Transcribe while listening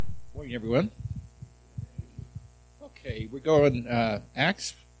Morning, everyone. Okay, we're going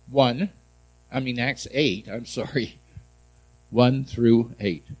Acts 8, 1 through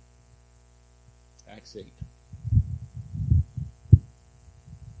 8. Acts 8.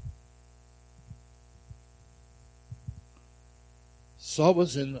 Saul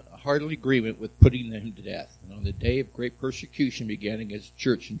was in hearty agreement with putting him to death, and on the day of great persecution began against the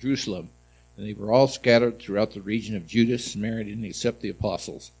church in Jerusalem, and they were all scattered throughout the region of Judah, Samaria, except the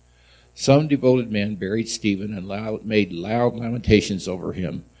apostles. Some devoted men buried Stephen and made loud lamentations over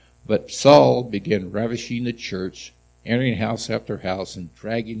him. But Saul began ravishing the church, entering house after house, and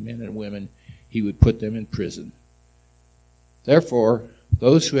dragging men and women. He would put them in prison. Therefore,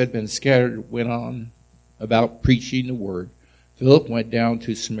 those who had been scattered went on about preaching the word. Philip went down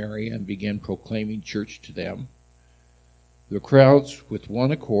to Samaria and began proclaiming church to them. The crowds, with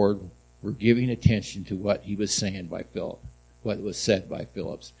one accord, were giving attention to what he was saying by Philip, what was said by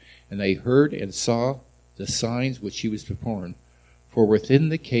Philip. And they heard and saw the signs which he was performing. For within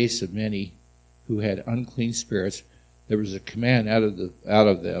the case of many who had unclean spirits, there was a command out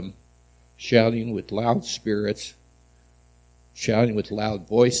of them, shouting with loud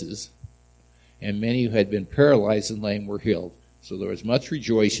voices, and many who had been paralyzed and lame were healed. So there was much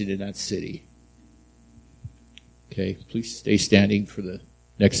rejoicing in that city. Okay, please stay standing for the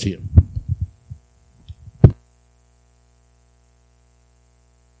next hymn.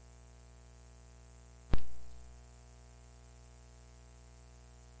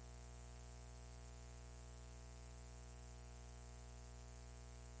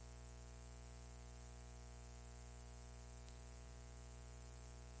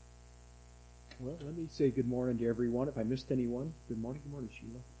 Well, let me say good morning to everyone. If I missed anyone, good morning,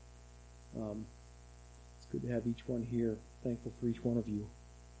 Sheila. It's good to have each one here. Thankful for each one of you.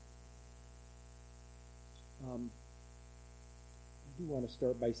 I do want to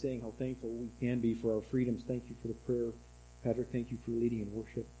start by saying how thankful we can be for our freedoms. Thank you for the prayer, Patrick. Thank you for leading in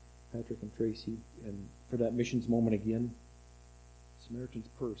worship, Patrick and Tracy, and for that missions moment again. Samaritan's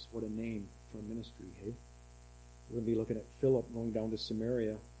Purse, what a name for a ministry, hey? We're going to be looking at Philip going down to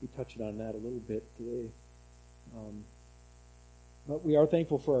Samaria. We touched on that a little bit today. But we are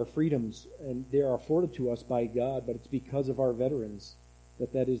thankful for our freedoms, and they are afforded to us by God, but it's because of our veterans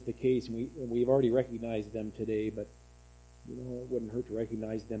that is the case. And we've already recognized them today, but it wouldn't hurt to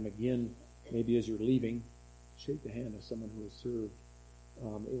recognize them again, maybe as you're leaving. Shake the hand of someone who has served.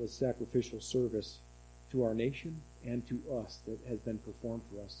 It was sacrificial service to our nation and to us that has been performed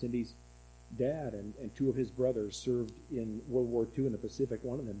for us. Cindy's dad and two of his brothers served in World War II in the Pacific.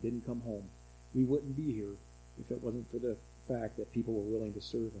 One of them didn't come home. We wouldn't be here if it wasn't for the fact that people were willing to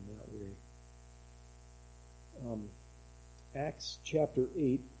serve in that way. Acts chapter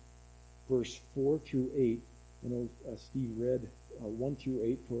 8, verse 4 through 8. I know Steve read 1 through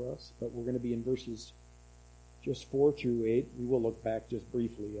 8 for us, but we're going to be in verses just 4 through 8. We will look back just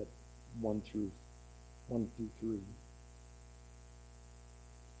briefly at 1 through 3.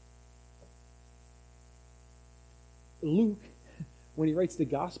 Luke, when he writes the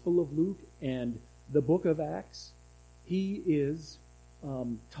Gospel of Luke and the book of Acts, he is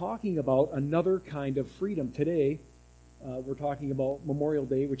talking about another kind of freedom. Today, we're talking about Memorial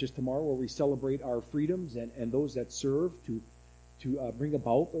Day, which is tomorrow, where we celebrate our freedoms and those that serve to bring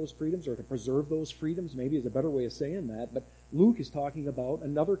about those freedoms or to preserve those freedoms, maybe is a better way of saying that. But Luke is talking about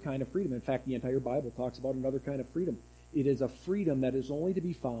another kind of freedom. In fact, the entire Bible talks about another kind of freedom. It is a freedom that is only to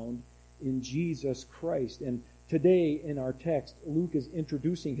be found in Jesus Christ. And today, in our text, Luke is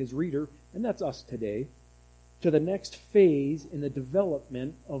introducing his reader, and that's us today, to the next phase in the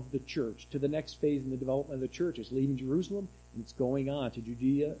development of the church. To the next phase in the development of the church. It's leaving Jerusalem, and it's going on to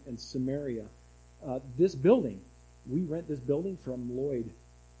Judea and Samaria. This building, we rent this building from Lloyd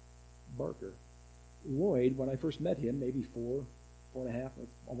Barker. Lloyd, when I first met him, maybe 4.5,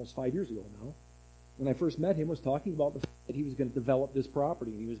 almost 5 years ago now, when I first met him, was talking about the fact that he was going to develop this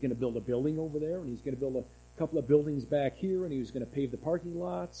property, and he was going to build a building over there, and he was going to build a couple of buildings back here, and he was going to pave the parking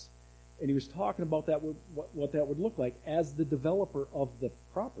lots, and he was talking about that what that would look like. As the developer of the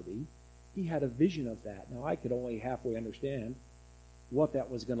property, he had a vision of that. Now, I could only halfway understand what that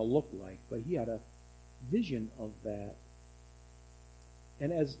was going to look like, but he had a vision of that.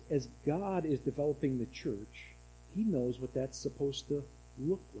 And as God is developing the church, he knows what that's supposed to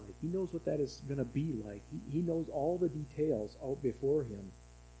look like. He knows what that is going to be like. He knows all the details out before him.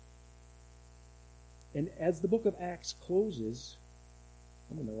 And as the book of Acts closes,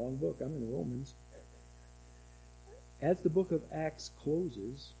 I'm in the wrong book, I'm in Romans. As the book of Acts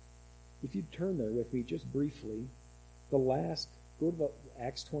closes, if you'd turn there with me just briefly, go to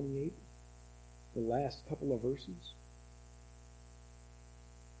Acts 28, the last couple of verses.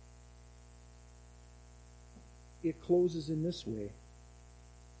 it closes in this way.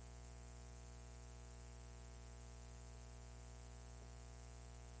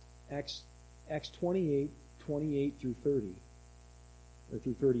 Acts 28 through 30, or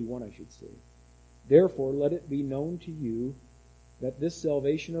through 31, I should say. Therefore, let it be known to you that this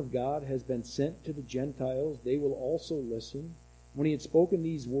salvation of God has been sent to the Gentiles. They will also listen. When he had spoken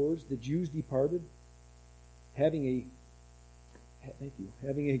these words, the Jews departed, having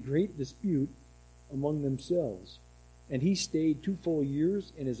a great dispute among themselves. And he stayed 2 full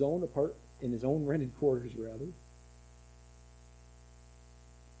years in his own rented quarters,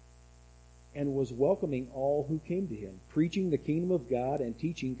 and was welcoming all who came to him, preaching the kingdom of God and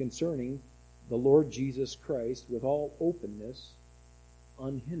teaching concerning the Lord Jesus Christ with all openness,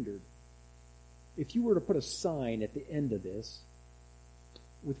 unhindered. If you were to put a sign at the end of this,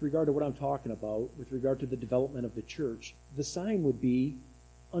 with regard to what I'm talking about, with regard to the development of the church, the sign would be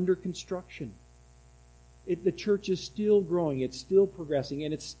under construction. The church is still growing, it's still progressing,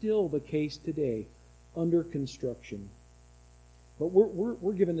 and it's still the case today, under construction. But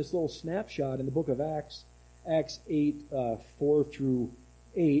we're given this little snapshot in the book of Acts 8, 4 through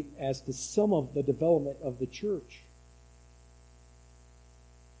 8, as to some of the development of the church.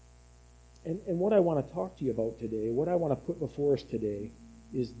 And what I want to talk to you about today, what I want to put before us today,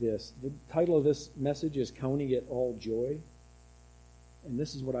 is this. The title of this message is Counting It All Joy. And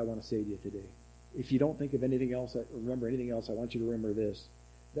this is what I want to say to you today. If you don't think of anything else, remember anything else, I want you to remember this.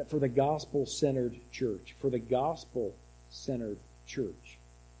 That for the gospel-centered church,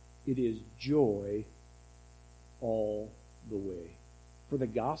 it is joy all the way. For the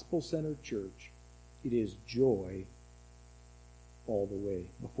gospel-centered church, it is joy all the way.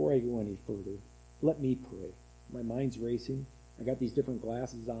 Before I go any further, let me pray. My mind's racing. I got these different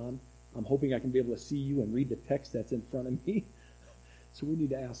glasses on. I'm hoping I can be able to see you and read the text that's in front of me. So we need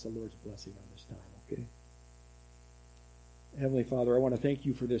to ask the Lord's blessing on this time, okay? Heavenly Father, I want to thank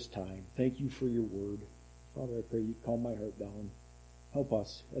you for this time. Thank you for your word. Father, I pray you calm my heart down. Help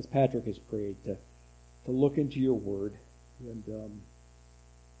us, as Patrick has prayed, to look into your word and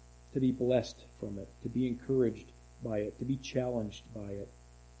to be blessed from it, to be encouraged by it, to be challenged by it.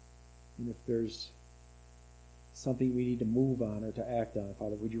 And if there's something we need to move on or to act on,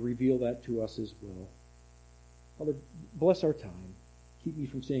 Father, would you reveal that to us as well? Father, bless our time. Keep me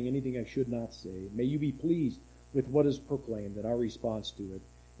from saying anything I should not say. May you be pleased with what is proclaimed and our response to it.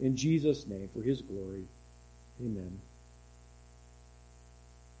 In Jesus' name, for his glory. Amen.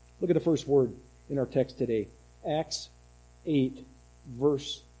 Look at the first word in our text today. Acts 8,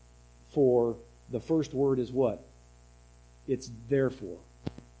 verse 4. The first word is what? It's therefore.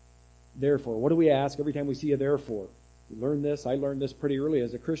 Therefore. What do we ask every time we see a therefore? We learn this. I learned this pretty early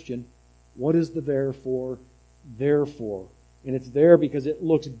as a Christian. What is the therefore? Therefore. And it's there because it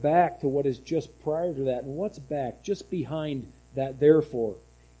looks back to what is just prior to that. And what's back? Just behind that therefore.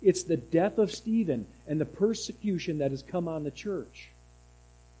 It's the death of Stephen and the persecution that has come on the church.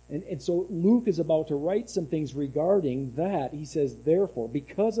 And so Luke is about to write some things regarding that. He says, therefore,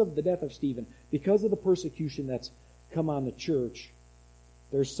 because of the death of Stephen, because of the persecution that's come on the church,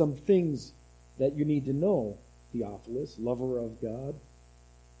 there's some things that you need to know, Theophilus, lover of God.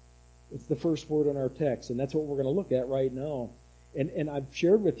 It's the first word in our text, and that's what we're going to look at right now. And I've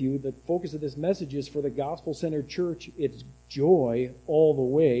shared with you the focus of this message is for the gospel-centered church. It's joy all the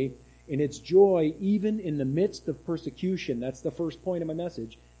way, and it's joy even in the midst of persecution. That's the first point of my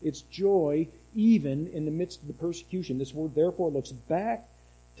message. It's joy even in the midst of the persecution. This word, therefore, looks back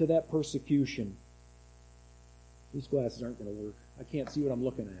to that persecution. These glasses aren't going to work. I can't see what I'm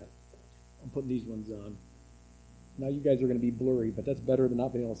looking at. I'm putting these ones on. Now you guys are going to be blurry, but that's better than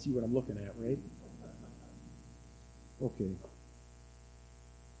not being able to see what I'm looking at, right? Okay.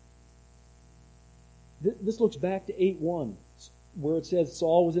 This looks back to 8:1, where it says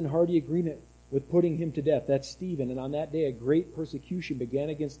Saul was in hearty agreement with putting him to death. That's Stephen. And on that day, a great persecution began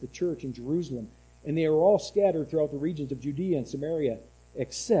against the church in Jerusalem. And they were all scattered throughout the regions of Judea and Samaria,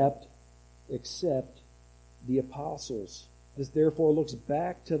 except the apostles. This therefore looks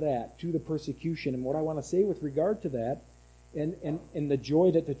back to that, to the persecution. And what I want to say with regard to that, and the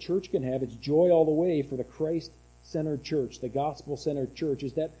joy that the church can have, it's joy all the way for the Christ-centered church, the gospel-centered church,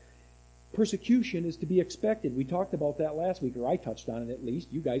 is that persecution is to be expected. We talked about that last week, or I touched on it at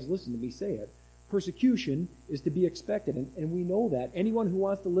least. You guys listened to me say it. Persecution is to be expected, and we know that. Anyone who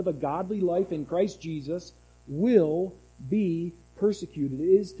wants to live a godly life in Christ Jesus will be persecuted. It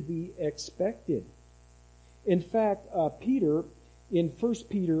is to be expected. In fact, Peter, in 1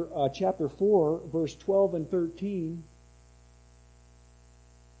 Peter chapter 4, verse 12 and 13,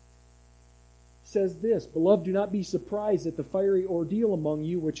 says this, "Beloved, do not be surprised at the fiery ordeal among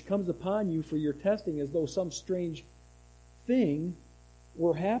you, which comes upon you for your testing, as though some strange thing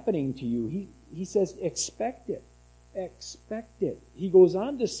were happening to you." He says, expect it. Expect it. He goes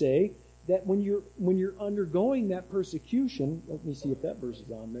on to say that when you're undergoing that persecution, let me see if that verse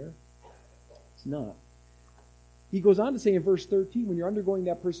is on there. It's not. He goes on to say in verse 13, when you're undergoing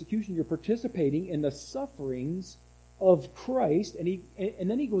that persecution, you're participating in the sufferings of Christ. And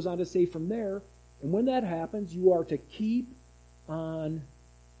then he goes on to say from there, and when that happens, you are to keep on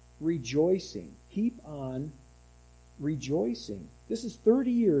rejoicing. Keep on rejoicing. This is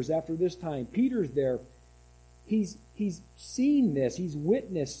 30 years after this time. Peter's there. He's seen this. He's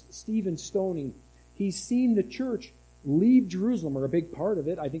witnessed Stephen's stoning. He's seen the church leave Jerusalem, or a big part of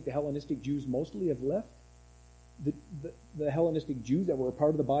it. I think the Hellenistic Jews mostly have left. The Hellenistic Jews that were a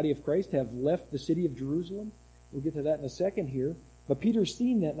part of the body of Christ have left the city of Jerusalem. We'll get to that in a second here. But Peter's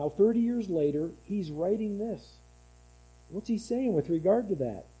seen that. Now, 30 years later, he's writing this. What's he saying with regard to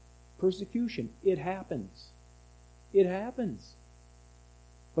that? Persecution. It happens. It happens.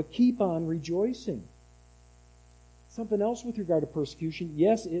 But keep on rejoicing. Something else with regard to persecution.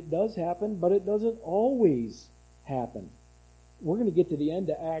 Yes, it does happen, but it doesn't always happen. We're going to get to the end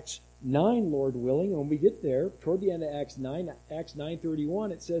of Acts 9, Lord willing, and when we get there, toward the end of Acts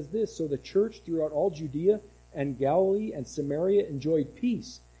 9:31, it says this, "So the church throughout all Judea and Galilee and Samaria enjoyed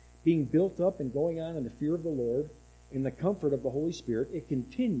peace, being built up and going on in the fear of the Lord, in the comfort of the Holy Spirit. It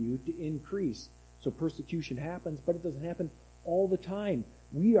continued to increase." So persecution happens, but it doesn't happen all the time.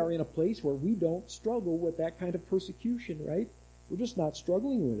 We are in a place where we don't struggle with that kind of persecution, right? We're just not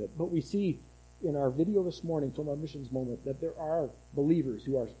struggling with it. But we see in our video this morning from our missions moment that there are believers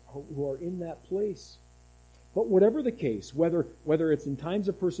who are in that place. But whatever the case, whether it's in times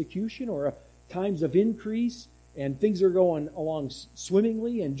of persecution or times of increase and things are going along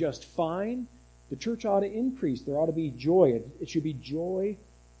swimmingly and just fine, the church ought to increase. There ought to be joy. It should be joy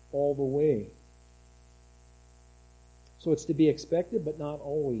all the way. So it's to be expected, but not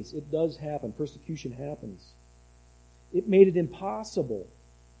always. It does happen. Persecution happens. It made it impossible.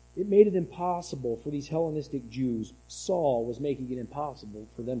 It made it impossible for these Hellenistic Jews. Saul was making it impossible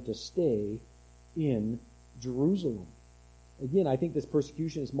for them to stay in Jerusalem. Again, I think this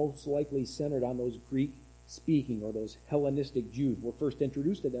persecution is most likely centered on those Greek-speaking or those Hellenistic Jews. We're first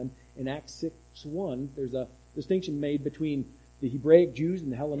introduced to them in Acts 6:1. There's a distinction made between the Hebraic Jews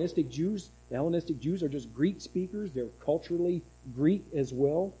and the Hellenistic Jews. The Hellenistic Jews are just Greek speakers. They're culturally Greek as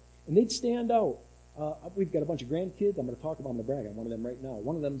well. And they'd stand out. We've got a bunch of grandkids. I'm going to brag on one of them right now.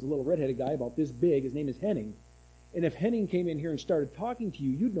 One of them's a little redheaded guy about this big. His name is Henning. And if Henning came in here and started talking to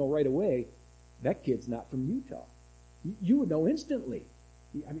you, you'd know right away, that kid's not from Utah. You would know instantly.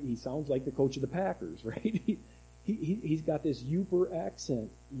 He sounds like the coach of the Packers, right? He's got this Yooper accent.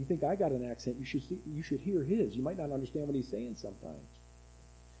 You think I got an accent, you should hear his. You might not understand what he's saying sometimes.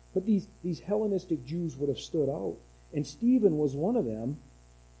 But these Hellenistic Jews would have stood out. And Stephen was one of them.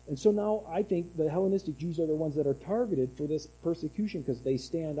 And so now I think the Hellenistic Jews are the ones that are targeted for this persecution because they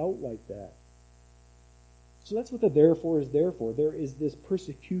stand out like that. So that's what the therefore is there for. There is this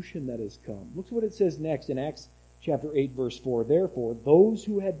persecution that has come. Look what it says next in Acts chapter 8, verse 4. "Therefore, those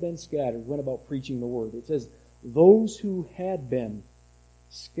who had been scattered went about preaching the word." It says, those who had been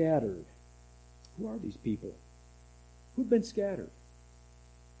scattered. Who are these people? Who've been scattered?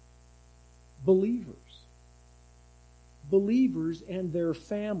 Believers. Believers and their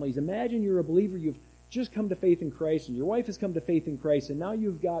families. Imagine you're a believer, you've just come to faith in Christ, and your wife has come to faith in Christ, and now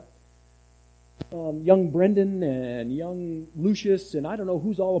you've got young Brendan and young Lucius, and I don't know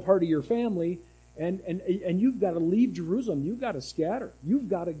who's all a part of your family, and you've got to leave Jerusalem. You've got to scatter. You've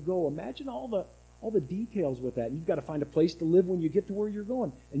got to go. Imagine all the details with that. You've got to find a place to live when you get to where you're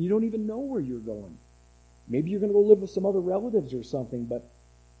going, and you don't even know where you're going. Maybe you're going to go live with some other relatives or something, but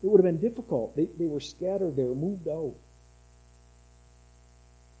it would have been difficult. They were scattered. They were moved out.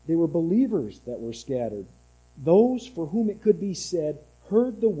 They were believers that were scattered. Those for whom it could be said,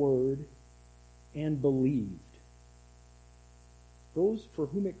 heard the word and believed. Those for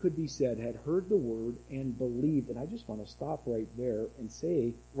whom it could be said had heard the word and believed. And I just want to stop right there and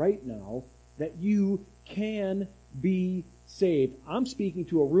say right now that you can be saved. I'm speaking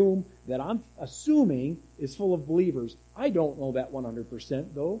to a room that I'm assuming is full of believers. I don't know that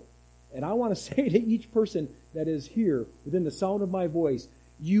 100% though. And I want to say to each person that is here within the sound of my voice,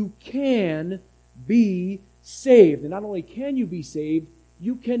 you can be saved. And not only can you be saved,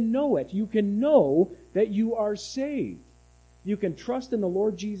 you can know it. You can know that you are saved. You can trust in the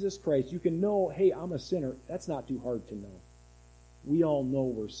Lord Jesus Christ. You can know, hey, I'm a sinner. That's not too hard to know. We all know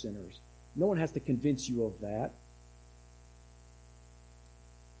we're sinners. No one has to convince you of that.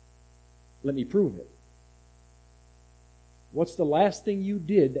 Let me prove it. What's the last thing you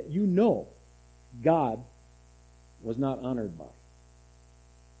did that you know God was not honored by?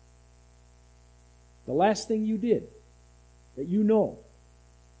 The last thing you did that you know,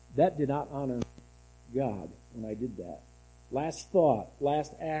 that did not honor God when I did that. Last thought,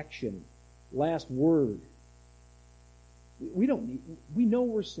 last action, last word. We know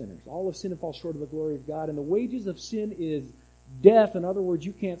we're sinners. All of sin and fall short of the glory of God, and the wages of sin is death. In other words,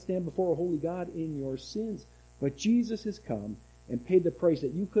 you can't stand before a holy God in your sins. But Jesus has come and paid the price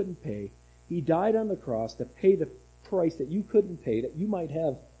that you couldn't pay. He died on the cross to pay the price that you couldn't pay, that you might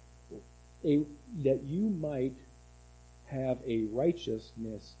have a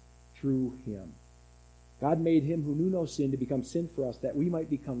righteousness through him. God made him who knew no sin to become sin for us, that we might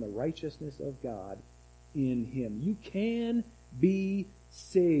become the righteousness of God in him. You can be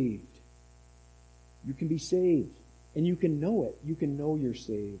saved. You can be saved. And you can know it. You can know you're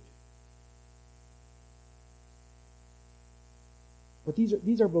saved. But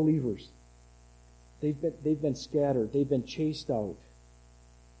these are believers. They've been scattered. They've been chased out.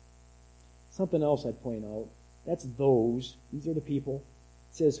 Something else I'd point out. That's those. These are the people.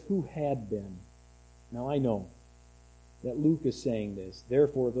 It says who had been. Now I know that Luke is saying this.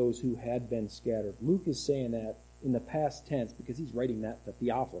 Therefore, those who had been scattered. Luke is saying that in the past tense because he's writing that to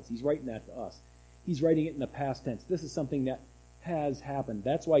Theophilus. He's writing that to us. He's writing it in the past tense. This is something that has happened.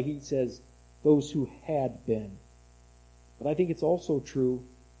 That's why he says those who had been. But I think it's also true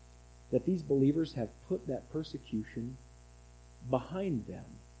that these believers have put that persecution behind them.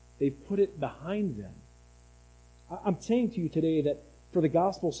 They've put it behind them. I'm saying to you today that for the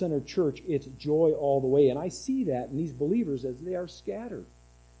gospel-centered church, it's joy all the way. And I see that in these believers as they are scattered.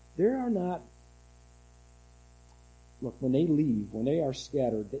 There are not... Look, when they leave, when they are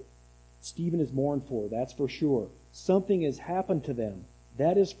scattered, Stephen is mourned for, that's for sure. Something has happened to them,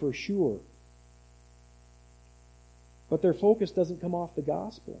 that is for sure. But their focus doesn't come off the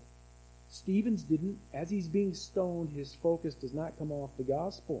gospel. Stephen's didn't. As he's being stoned, his focus does not come off the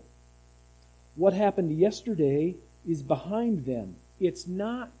gospel. What happened yesterday is behind them. It's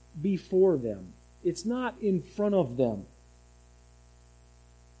not before them. It's not in front of them.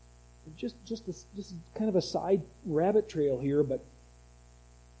 Just kind of a side rabbit trail here, but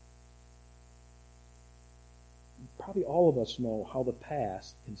probably all of us know how the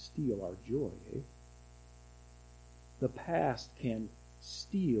past can steal our joy. Eh? The past can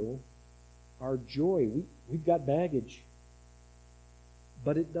steal our joy. We've got baggage.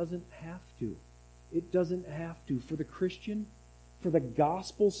 But it doesn't have to. It doesn't have to. For the Christian, for the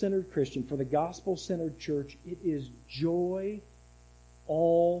gospel-centered Christian, for the gospel-centered church, it is joy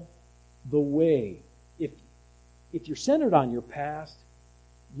all the way. If you're centered on your past,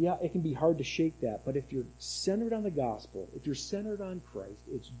 yeah, it can be hard to shake that. But if you're centered on the gospel, if you're centered on Christ,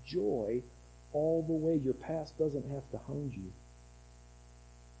 it's joy all the way. Your past doesn't have to hound you.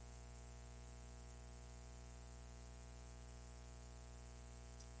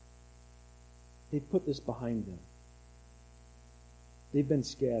 They've put this behind them. They've been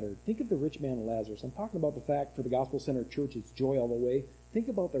scattered. Think of the rich man and Lazarus. I'm talking about the fact for the gospel-centered church it's joy all the way. Think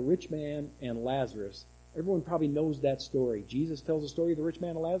about the rich man and Lazarus. Everyone probably knows that story. Jesus tells the story of the rich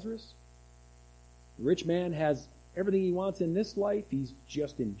man and Lazarus. The rich man has everything he wants in this life. He's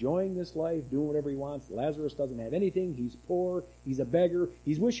just enjoying this life, doing whatever he wants. Lazarus doesn't have anything. He's poor. He's a beggar.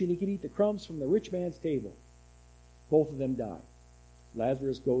 He's wishing he could eat the crumbs from the rich man's table. Both of them die.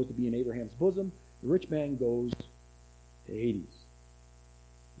 Lazarus goes to be in Abraham's bosom. The rich man goes to Hades.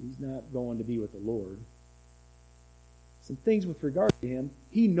 He's not going to be with the Lord. Some things with regard to him.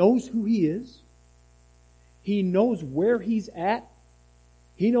 He knows who he is. He knows where he's at.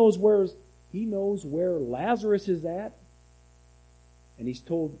 He knows where Lazarus is at. And he's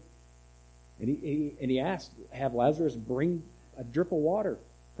told, and he asked, have Lazarus bring a drip of water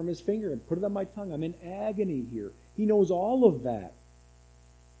from his finger and put it on my tongue. I'm in agony here. He knows all of that.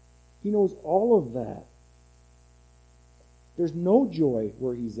 He knows all of that. There's no joy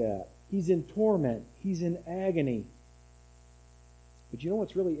where he's at. He's in torment. He's in agony. But you know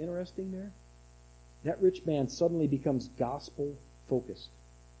what's really interesting there? That rich man suddenly becomes gospel-focused.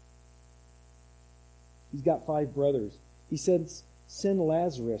 He's got 5 brothers. He says, send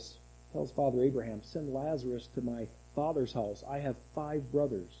Lazarus, tells Father Abraham, send Lazarus to my father's house. I have 5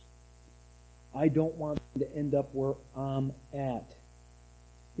 brothers. I don't want them to end up where I'm at.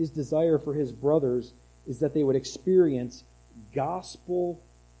 His desire for his brothers is that they would experience gospel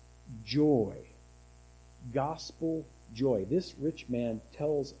joy. Gospel joy. This rich man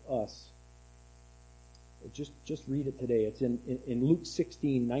tells us, just read it today. It's in Luke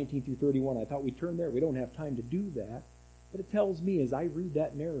 16, 19 through 31. I thought we'd turn there. We don't have time to do that. But it tells me as I read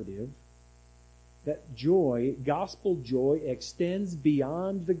that narrative that joy, gospel joy, extends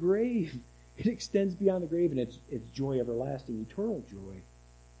beyond the grave. It extends beyond the grave, and it's joy everlasting, eternal joy.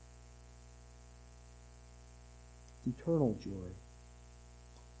 Eternal joy.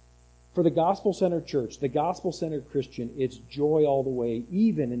 For the gospel-centered church, the gospel-centered Christian, it's joy all the way,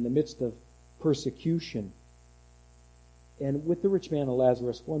 even in the midst of persecution. And with the rich man and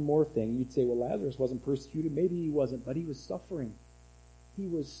Lazarus, one more thing. You'd say, well, Lazarus wasn't persecuted. Maybe he wasn't, but he was suffering. He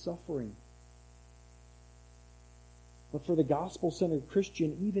was suffering. But for the gospel-centered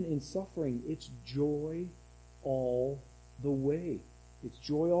Christian, even in suffering, it's joy all the way. It's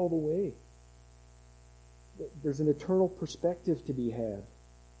joy all the way. There's an eternal perspective to be had.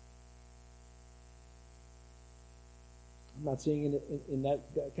 I'm not saying in that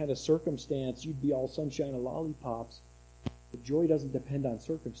kind of circumstance you'd be all sunshine and lollipops. But joy doesn't depend on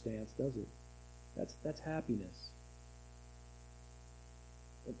circumstance, does it? That's happiness.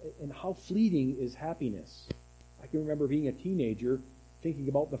 And how fleeting is happiness? I can remember being a teenager thinking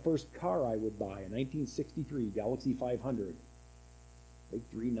about the first car I would buy, a 1963 Galaxie 500. Big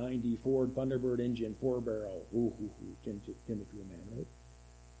 390 Ford Thunderbird engine, 4-barrel. Timothy man, right?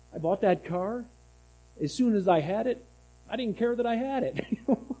 I bought that car. As soon as I had it, I didn't care that I had it.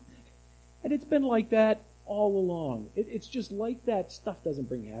 And it's been like that all along. It's just like that. Stuff doesn't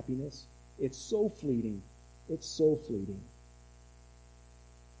bring happiness. It's so fleeting. It's so fleeting.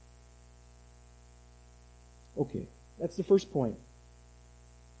 Okay, that's the first point.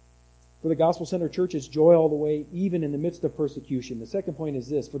 For the gospel-centered church, it's joy all the way, even in the midst of persecution. The second point is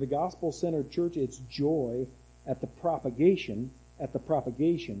this. For the gospel-centered church, it's joy at the propagation of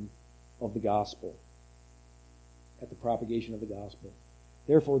the gospel. At the propagation of the gospel.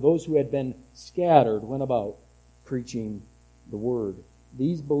 Therefore, those who had been scattered went about preaching the word.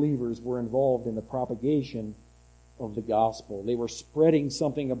 These believers were involved in the propagation of the gospel. They were spreading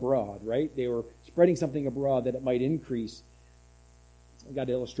something abroad, right? They were spreading something abroad that it might increase. I got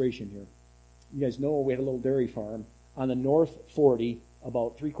an illustration here. You guys know we had a little dairy farm. On the North 40,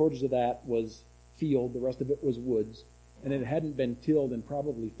 about 3/4 of that was field, the rest of it was woods, and it hadn't been tilled in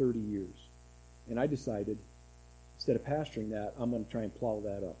probably 30 years. And I decided, instead of pasturing that, I'm going to try and plow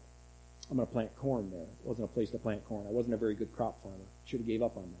that up. I'm going to plant corn there. It wasn't a place to plant corn. I wasn't a very good crop farmer. Should have gave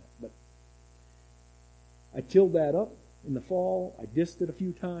up on that. But I tilled that up in the fall. I dissed it a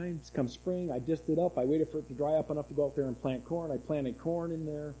few times. Come spring, I dissed it up. I waited for it to dry up enough to go out there and plant corn. I planted corn in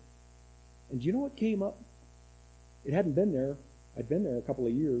there. And do you know what came up? It hadn't been there. I'd been there a couple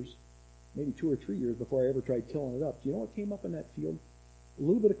of years, maybe 2 or 3 years before I ever tried tilling it up. Do you know what came up in that field? A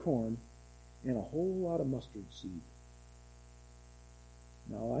little bit of corn and a whole lot of mustard seed.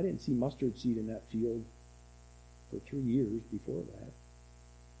 Now, I didn't see mustard seed in that field for 3 years before that.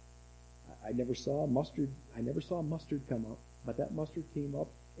 I never saw mustard come up, but that mustard came up.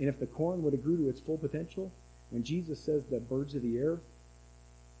 And if the corn would have grew to its full potential, when Jesus says the birds of the air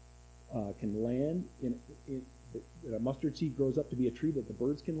can land in a mustard seed grows up to be a tree that the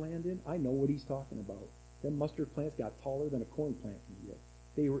birds can land in, I know what he's talking about. Them mustard plants got taller than a corn plant can get.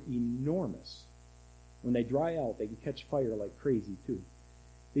 They were enormous. When they dry out, they can catch fire like crazy too.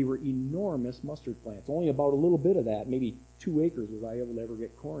 They were enormous mustard plants. Only about a little bit of that, maybe 2 acres, was I able to ever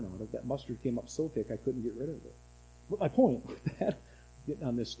get corn out of. That mustard came up so thick I couldn't get rid of it. But my point with that, getting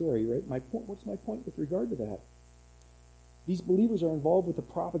on this story, right? What's my point with regard to that? These believers are involved with the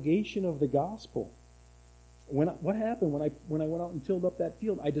propagation of the gospel. What happened when I went out and tilled up that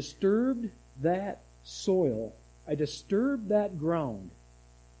field? I disturbed that soil. I disturbed that ground.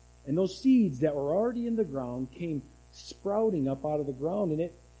 And those seeds that were already in the ground came sprouting up out of the ground. And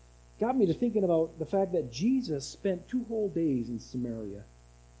it got me to thinking about the fact that Jesus spent 2 whole days in Samaria.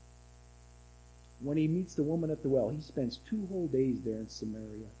 When he meets the woman at the well, he spends 2 whole days there in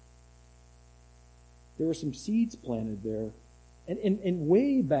Samaria. There were some seeds planted there. And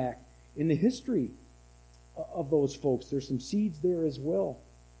way back in the history of those folks, there's some seeds there as well.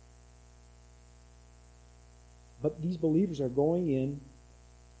 But these believers are going in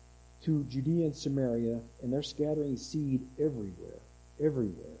to Judea and Samaria, and they're scattering seed everywhere.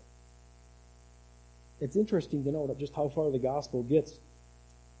 It's interesting to note just how far the gospel gets,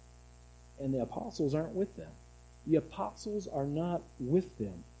 and the apostles aren't with them. The apostles are not with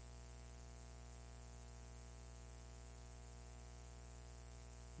them.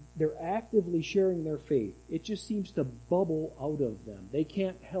 They're actively sharing their faith. It just seems to bubble out of them. They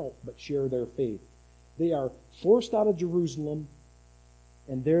can't help but share their faith. They are forced out of Jerusalem,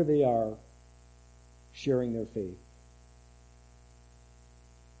 and there they are sharing their faith.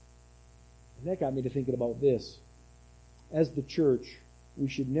 And that got me to thinking about this. As the church, we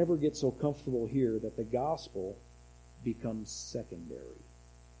should never get so comfortable here that the gospel becomes secondary.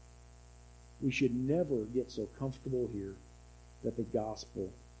 we should never get so comfortable here that the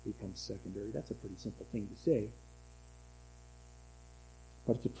gospel becomes secondary. That's a pretty simple thing to say.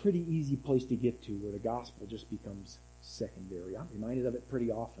 But it's a pretty easy place to get to where the gospel just becomes secondary. I'm reminded of it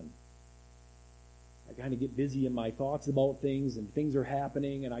pretty often. I kind of get busy in my thoughts about things, and things are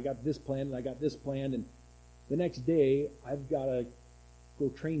happening, and I got this planned, and I got this planned, and the next day I've got to go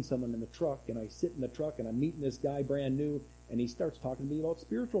train someone in the truck, and I sit in the truck, and I'm meeting this guy brand new, and he starts talking to me about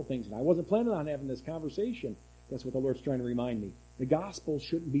spiritual things, and I wasn't planning on having this conversation. That's what the Lord's trying to remind me. The gospel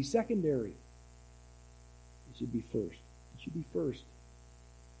shouldn't be secondary. It should be first. It should be first.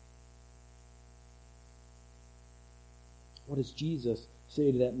 What does Jesus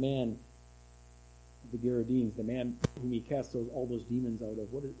say to that man, the Gerasenes, the man whom he cast all those demons out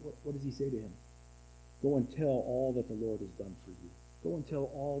of? What does he say to him? Go and tell all that the Lord has done for you. Go and tell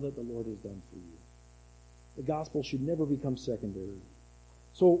all that the Lord has done for you. The gospel should never become secondary.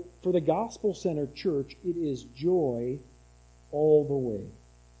 So, for the gospel-centered church, it is joy all the way.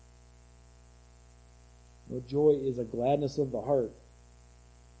 Joy is a gladness of the heart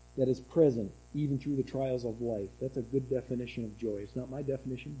that is present even through the trials of life. That's a good definition of joy. It's not my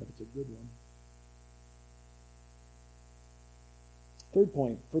definition, but it's a good one. Third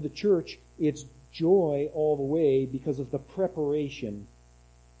point, for the church, it's joy all the way because of the preparation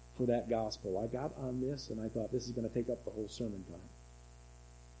for that gospel. I got on this and I thought this is going to take up the whole sermon time.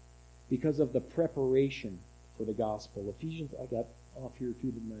 Because of the preparation for the gospel. I got off here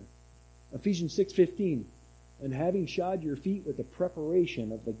too, didn't I? Ephesians 6:15. And having shod your feet with the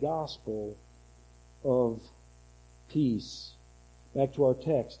preparation of the gospel of peace. Back to our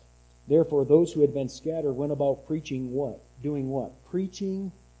text. Therefore, those who had been scattered went about preaching what? Doing what?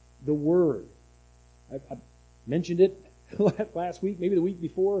 Preaching the word. I mentioned it last week, maybe the week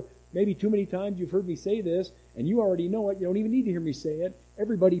before, maybe too many times you've heard me say this, and you already know it. You don't even need to hear me say it.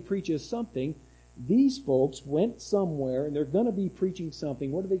 Everybody preaches something. These folks went somewhere, and they're going to be preaching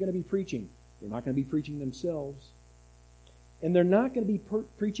something. What are they going to be preaching? They're not going to be preaching themselves. And they're not going to be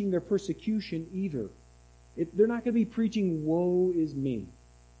preaching their persecution either. They're not going to be preaching, woe is me.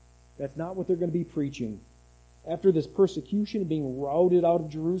 That's not what they're going to be preaching. After this persecution and being routed out of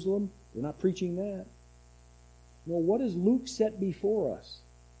Jerusalem, they're not preaching that. No, what has Luke set before us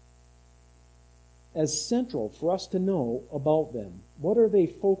as central for us to know about them? What are they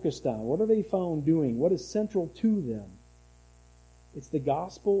focused on? What are they found doing? What is central to them? It's the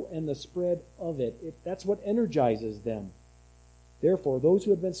gospel and the spread of it. That's what energizes them. Therefore, those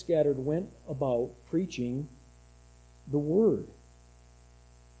who had been scattered went about preaching the word.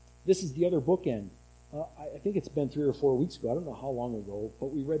 This is the other bookend. I think it's been 3 or 4 weeks ago. I don't know how long ago,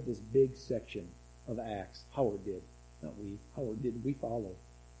 but we read this big section of Acts. Howard did. Not we. Howard did. We follow.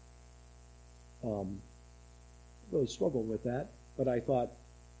 Really struggled with that, but I thought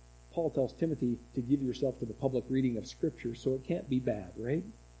Paul tells Timothy to give yourself to the public reading of Scripture, so it can't be bad, right?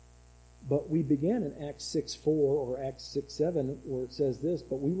 But we began in Acts 6:4 or Acts 6:7, where it says this,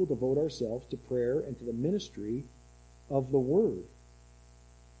 but we will devote ourselves to prayer and to the ministry of the Word.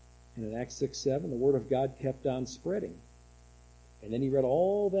 And in Acts 6:7, the Word of God kept on spreading. And then he read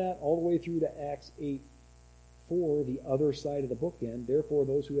all that all the way through to Acts 8:4, the other side of the bookend. Therefore,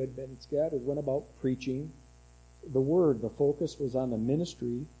 those who had been scattered went about preaching the Word. The focus was on the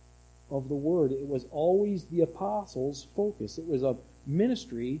ministry of the Word. It was always the apostles' focus. It was a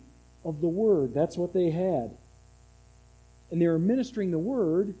ministry of the Word. That's what they had. And they were ministering the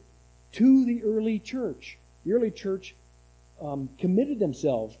Word to the early church. The early church committed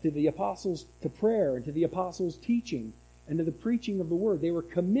themselves to the apostles, to prayer, and to the apostles' teaching, and to the preaching of the Word. They were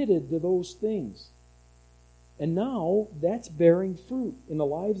committed to those things. And now that's bearing fruit in the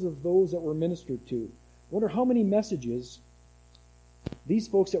lives of those that were ministered to. I wonder how many messages these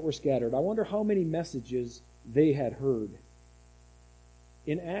folks that were scattered, I wonder how many messages they had heard.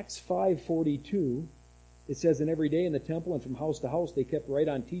 In Acts 5:42, it says, and every day in the temple and from house to house they kept right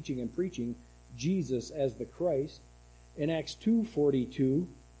on teaching and preaching Jesus as the Christ. In Acts 2:42,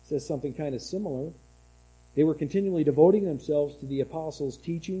 it says something kind of similar. They were continually devoting themselves to the apostles'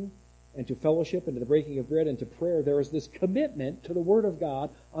 teaching and to fellowship and to the breaking of bread and to prayer. There was this commitment to the Word of God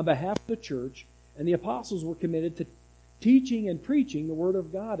on behalf of the church, and the apostles were committed to teaching and preaching the Word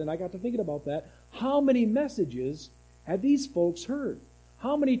of God. And I got to thinking about that. How many messages had these folks heard?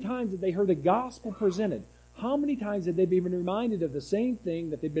 How many times had they heard the gospel presented? How many times had they been reminded of the same thing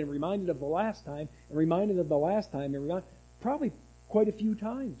that they'd been reminded of the last time, and reminded of the last time, and probably quite a few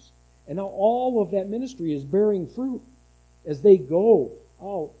times. And now all of that ministry is bearing fruit as they go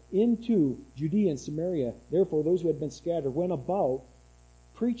out into Judea and Samaria. Therefore, those who had been scattered went about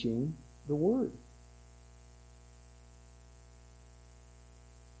preaching the Word.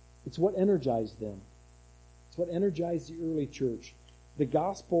 It's what energized them. It's what energized the early church. The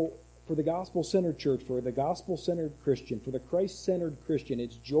gospel, for the gospel-centered church, for the gospel-centered Christian, for the Christ-centered Christian,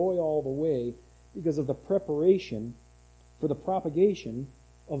 it's joy all the way because of the preparation for the propagation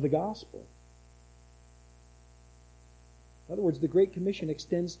of the gospel. In other words, the Great Commission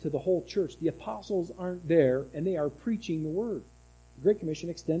extends to the whole church. The apostles aren't there, and they are preaching the Word. The Great Commission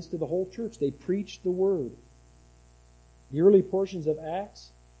extends to the whole church. They preach the Word. The early portions of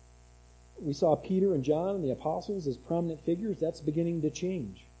Acts, we saw Peter and John and the apostles as prominent figures. That's beginning to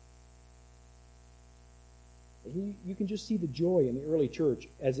change. You can just see the joy in the early church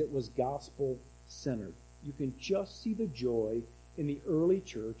as it was gospel-centered. You can just see the joy in the early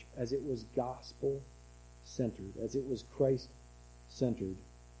church as it was gospel-centered, as it was Christ-centered.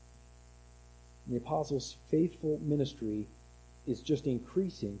 And the apostles' faithful ministry is just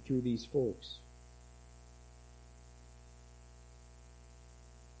increasing through these folks.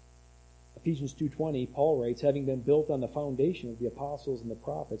 Ephesians 2:20, Paul writes, having been built on the foundation of the apostles and the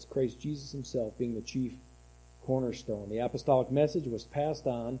prophets, Christ Jesus himself being the chief cornerstone. The apostolic message was passed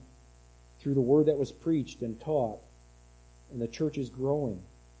on through the word that was preached and taught, and the church is growing.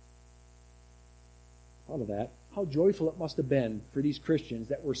 Out of that, how joyful it must have been for these Christians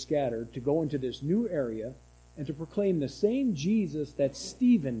that were scattered to go into this new area and to proclaim the same Jesus that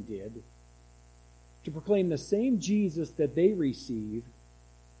Stephen did, to proclaim the same Jesus that they received,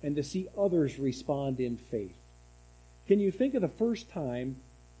 and to see others respond in faith. Can you think of the first time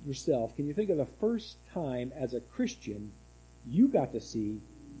yourself, can you think of the first time as a Christian you got to see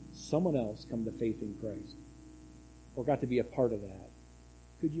someone else come to faith in Christ, or got to be a part of that?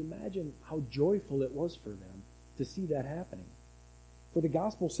 Could you imagine how joyful it was for them to see that happening? For the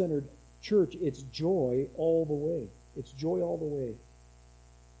gospel-centered church, it's joy all the way. It's joy all the way.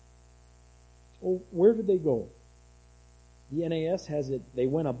 Oh, where did they go? The NAS has it, they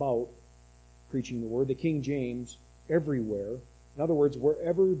went about preaching the word. The King James, everywhere. In other words,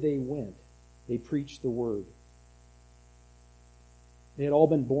 wherever they went, they preached the word. They had all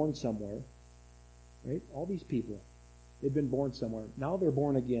been born somewhere, right? All these people, they'd been born somewhere. Now they're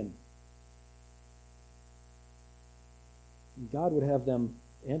born again. And God would have them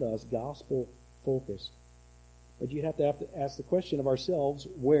and us gospel-focused. But you'd have to ask the question of ourselves,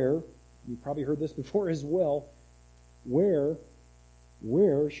 where, you've probably heard this before as well, where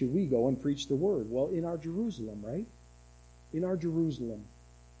should we go and preach the word? Well, in our Jerusalem, right? In our Jerusalem.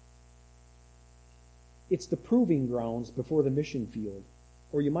 It's the proving grounds before the mission field.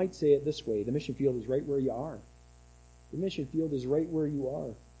 Or you might say it this way, the mission field is right where you are. The mission field is right where you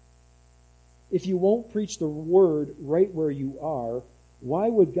are. If you won't preach the word right where you are, why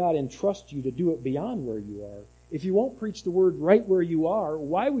would God entrust you to do it beyond where you are? If you won't preach the word right where you are,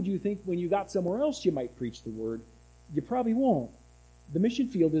 why would you think when you got somewhere else you might preach the word? You probably won't. The mission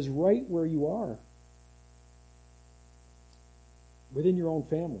field is right where you are. Within your own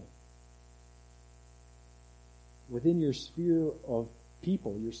family. Within your sphere of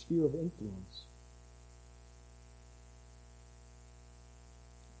people, your sphere of influence.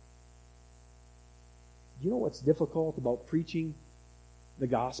 You know what's difficult about preaching the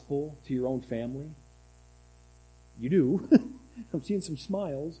gospel to your own family? You do. I'm seeing some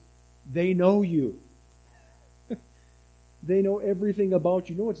smiles. They know you. They know everything about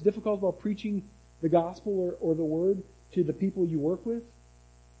you. You know what's difficult about preaching the gospel or the word to the people you work with?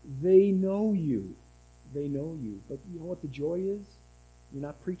 They know you. They know you. But you know what the joy is? You're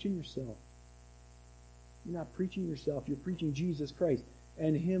not preaching yourself. You're not preaching yourself. You're preaching Jesus Christ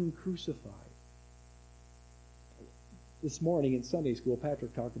and Him crucified. This morning in Sunday school,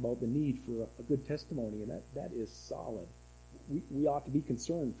 Patrick talked about the need for a good testimony, and that is solid. We ought to be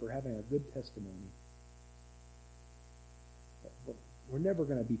concerned for having a good testimony. But we're never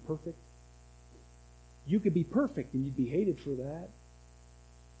going to be perfect. You could be perfect and you'd be hated for that.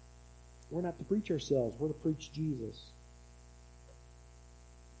 We're not to preach ourselves. We're to preach Jesus.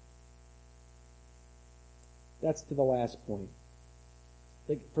 That's to the last point.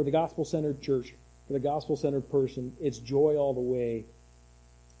 For the gospel-centered church, for the gospel-centered person, it's joy all the way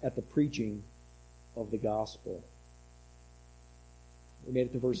at the preaching of the gospel. We made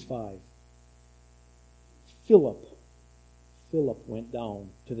it to verse 5. Philip went down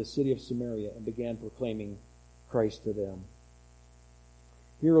to the city of Samaria and began proclaiming Christ to them.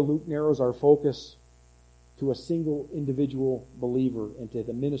 Here Luke narrows our focus to a single individual believer and to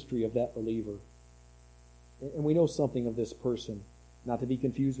the ministry of that believer. And we know something of this person. Not to be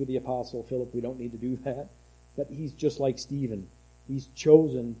confused with the apostle Philip, we don't need to do that. But he's just like Stephen. He's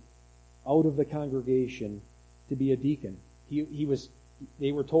chosen out of the congregation to be a deacon.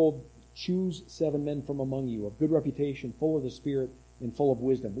 They were told, choose 7 men from among you of good reputation, full of the Spirit, and full of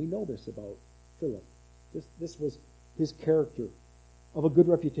wisdom. We know this about Philip. This was his character, of a good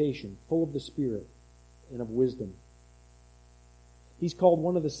reputation, full of the Spirit and of wisdom. He's called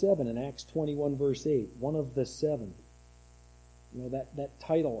one of the seven in Acts 21, verse 8. One of the seven. You know, that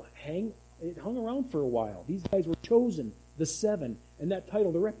title, it hung around for a while. These guys were chosen, the seven. And that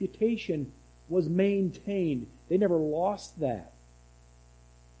title, the reputation, was maintained. They never lost that.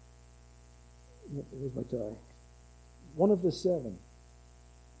 Where's my tie? One of the seven.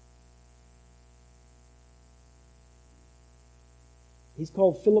 He's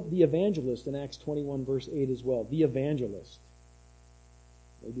called Philip the Evangelist in Acts 21, verse 8 as well. The Evangelist.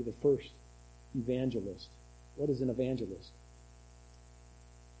 Maybe the first evangelist. What is an evangelist?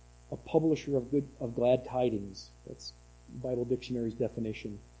 A publisher of glad tidings. That's Bible Dictionary's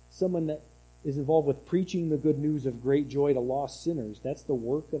definition. Someone that is involved with preaching the good news of great joy to lost sinners. That's the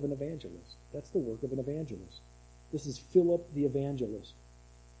work of an evangelist. That's the work of an evangelist. This is Philip the Evangelist.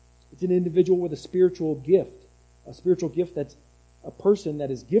 It's an individual with a spiritual gift. A spiritual gift that's a person that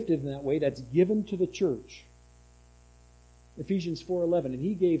is gifted in that way, that's given to the church. Ephesians 4:11, and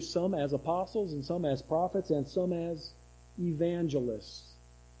he gave some as apostles, and some as prophets, and some as evangelists,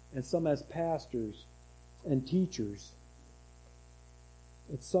 and some as pastors and teachers.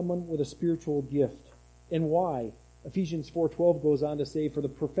 It's someone with a spiritual gift. And why? Ephesians 4:12 goes on to say, for the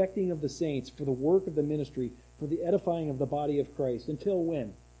perfecting of the saints, for the work of the ministry, for the edifying of the body of Christ. Until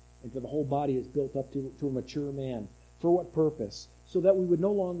when? Until the whole body is built up to a mature man. For what purpose? So that we would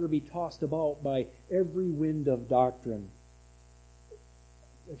no longer be tossed about by every wind of doctrine.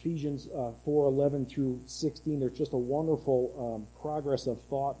 Ephesians 4:11 through 16, there's just a wonderful progress of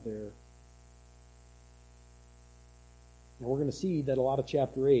thought there. And we're going to see that a lot of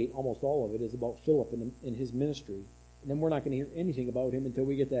chapter 8, almost all of it, is about Philip and his ministry. And then we're not going to hear anything about him until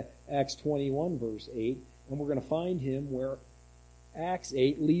we get to Acts 21, verse 8. And we're going to find him where Acts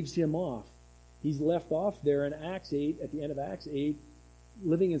 8 leaves him off. He's left off there in Acts 8, at the end of Acts 8,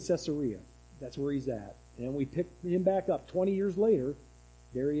 living in Caesarea. That's where he's at. And we pick him back up 20 years later.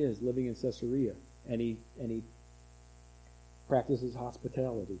 There he is, living in Caesarea. And he practices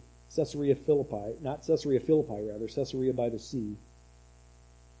hospitality. Caesarea Philippi, not Caesarea Philippi, rather, Caesarea by the sea.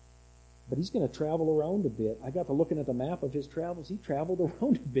 But he's going to travel around a bit. I got to looking at the map of his travels. He traveled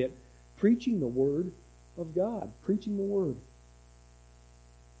around a bit, preaching the Word of God, preaching the Word.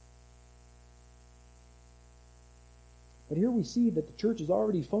 But here we see that the church is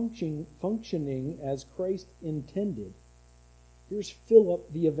already functioning as Christ intended. Here's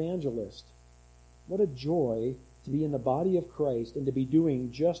Philip the Evangelist. What a joy to be in the body of Christ and to be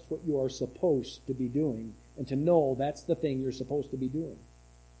doing just what you are supposed to be doing, and to know that's the thing you're supposed to be doing.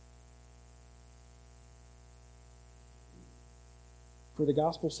 For the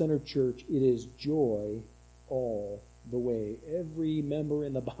gospel-centered church, it is joy all the way. Every member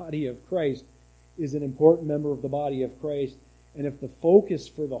in the body of Christ is an important member of the body of Christ, and if the focus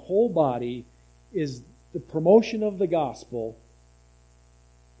for the whole body is the promotion of the gospel,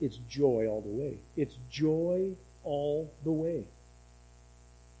 it's joy all the way. It's joy all the way.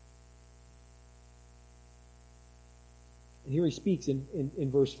 And here he speaks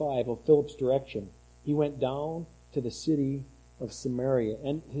in verse 5 of Philip's direction. He went down to the city of Samaria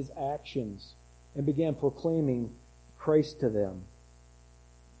and his actions and began proclaiming Christ to them.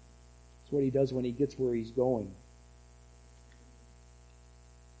 That's what he does when he gets where he's going.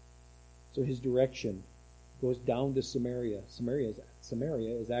 So his direction goes down to Samaria.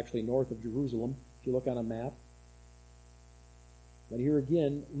 Samaria is actually north of Jerusalem, if you look on a map. But here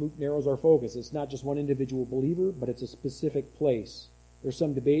again, Luke narrows our focus. It's not just one individual believer, but it's a specific place. There's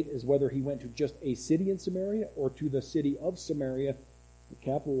some debate as whether he went to just a city in Samaria or to the city of Samaria, the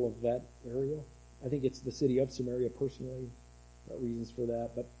capital of that area. I think it's the city of Samaria personally. Got reasons for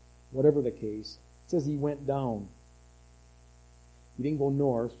that, but whatever the case, it says he went down. He didn't go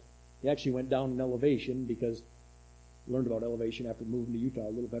north. He actually went down in elevation because I learned about elevation after moving to Utah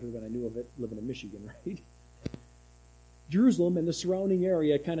a little better than I knew of it living in Michigan, right? Jerusalem and the surrounding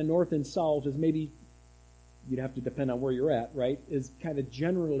area, kind of north and south, is maybe, you'd have to depend on where you're at, right, is kind of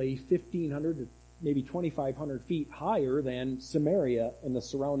generally 1,500 to maybe 2,500 feet higher than Samaria and the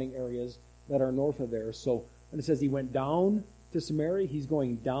surrounding areas that are north of there. So when it says he went down to Samaria, he's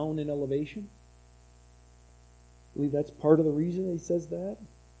going down in elevation. I believe that's part of the reason he says that.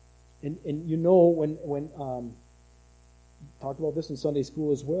 And you know, when talked about this in Sunday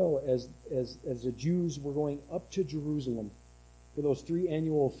school as well, as the Jews were going up to Jerusalem for those 3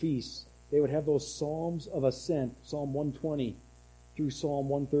 annual feasts, they would have those psalms of ascent, Psalm 120 through Psalm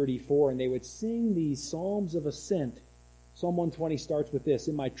 134, and they would sing these psalms of ascent. Psalm 120 starts with this: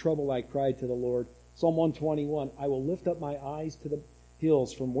 "In my trouble I cried to the Lord." Psalm 121, I will lift up my eyes to the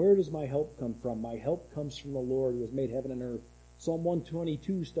hills. From where does my help come from? My help comes from the Lord who has made heaven and earth. Psalm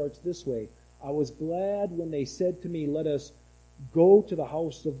 122 starts this way. I was glad when they said to me, let us go to the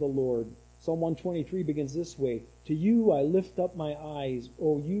house of the Lord. Psalm 123 begins this way. To you I lift up my eyes,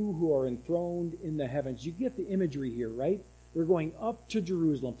 O you who are enthroned in the heavens. You get the imagery here, right? They're going up to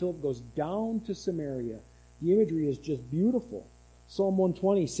Jerusalem. Philip goes down to Samaria. The imagery is just beautiful. Psalm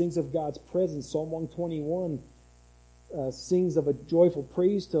 120 sings of God's presence. Psalm 121 sings of a joyful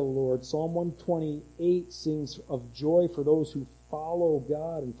praise to the Lord. Psalm 128 sings of joy for those who follow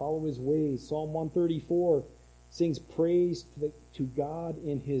God and follow His ways. Psalm 134 sings praise to God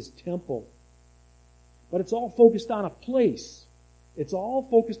in His temple. But it's all focused on a place. It's all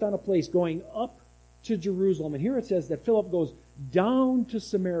focused on a place going up to Jerusalem. And here it says that Philip goes down to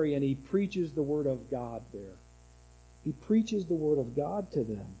Samaria and he preaches the word of God there. He preaches the word of God to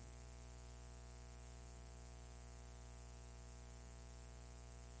them.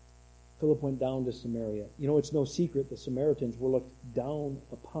 Philip went down to Samaria. You know, it's no secret the Samaritans were looked down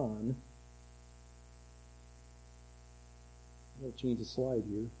upon. I'll change the slide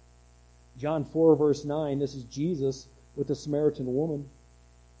here. John 4, verse 9, this is Jesus with the Samaritan woman.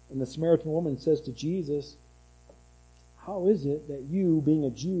 And the Samaritan woman says to Jesus, how is it that you, being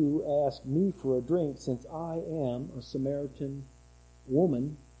a Jew, ask me for a drink since I am a Samaritan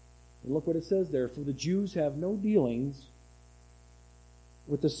woman? And look what it says there. For the Jews have no dealings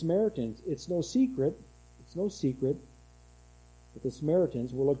with the Samaritans. It's no secret that the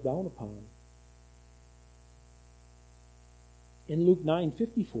Samaritans were looked down upon. In Luke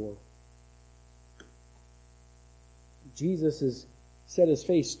 9:54, Jesus has set his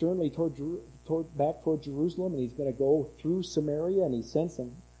face sternly back toward Jerusalem, and he's going to go through Samaria, and he sends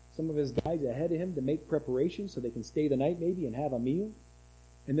some of his guys ahead of him to make preparations so they can stay the night maybe and have a meal.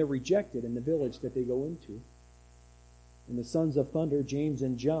 And they're rejected in the village that they go into. And the sons of thunder, James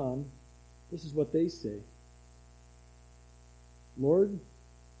and John, this is what they say. Lord,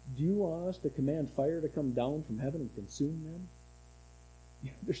 do you want us to command fire to come down from heaven and consume them?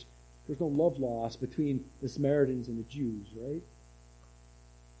 You know, there's no love lost between the Samaritans and the Jews, right?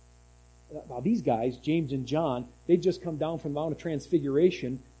 Now these guys, James and John, they'd just come down from the Mount of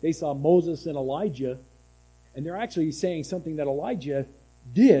Transfiguration. They saw Moses and Elijah, and they're actually saying something that Elijah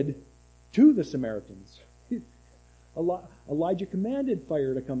did to the Samaritans. Elijah commanded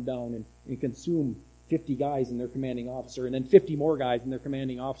fire to come down and consume 50 guys and their commanding officer, and then 50 more guys and their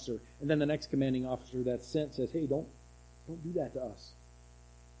commanding officer. And then the next commanding officer that's sent says, hey, don't do that to us.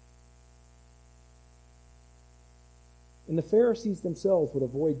 And the Pharisees themselves would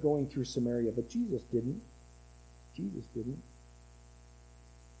avoid going through Samaria, but Jesus didn't. Jesus didn't.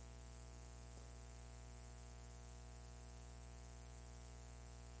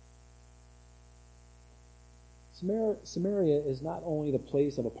 Samaria is not only the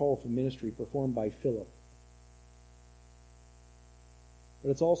place of a powerful ministry performed by Philip,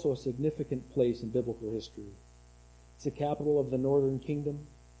 but it's also a significant place in biblical history. It's the capital of the northern kingdom.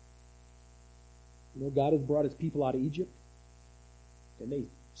 You know, God has brought His people out of Egypt, and they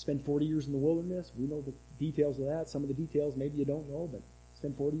spend 40 years in the wilderness. We know the details of that. Some of the details maybe you don't know, but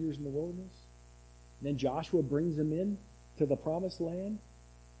spend 40 years in the wilderness. And then Joshua brings them in to the promised land.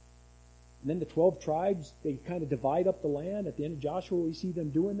 And then the 12 tribes, they kind of divide up the land. At the end of Joshua, we see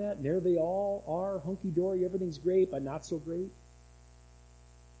them doing that. And there they all are, hunky-dory, everything's great, but not so great.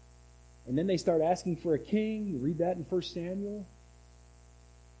 And then they start asking for a king. You read that in 1 Samuel.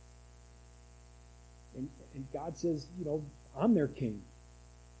 And God says, you know, I'm their king.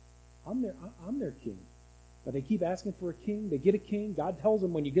 I'm their king. But they keep asking for a king. They get a king. God tells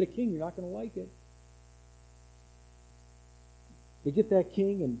them when you get a king, you're not going to like it. They get that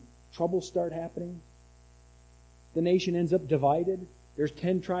king and troubles start happening. The nation ends up divided. There's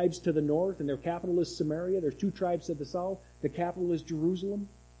 10 tribes to the north, and their capital is Samaria. There's 2 tribes to the south. The capital is Jerusalem.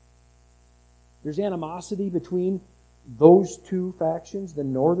 There's animosity between those 2 factions, the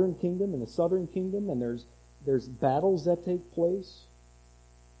northern kingdom and the southern kingdom, and there's battles that take place.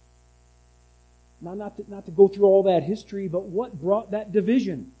 Now, not to go through all that history, but what brought that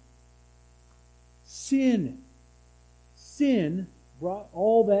division? Sin. Sin brought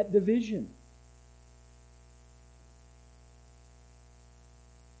all that division.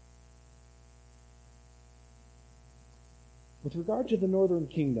 With regard to the northern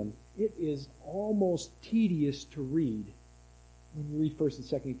kingdom, it is almost tedious to read when you read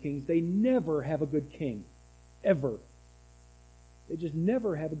 1st and 2nd Kings. They never have a good king. Ever. They just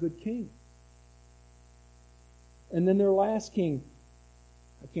never have a good king. And then their last king,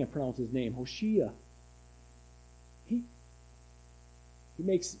 I can't pronounce his name, Hoshea. He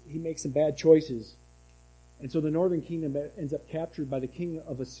makes some bad choices And so the northern kingdom ends up captured by the king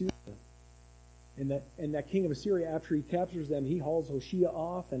of Assyria. And that king of Assyria, after he captures them, he hauls Hoshea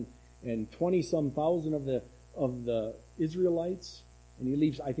off and 20-some thousand of the Israelites. And he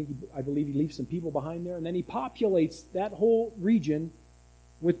leaves, I believe he leaves some people behind there. And then he populates that whole region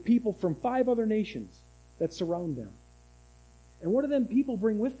with people from 5 other nations that surround them. And what do them people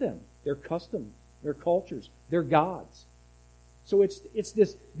bring with them? Their customs, their cultures, their gods. So it's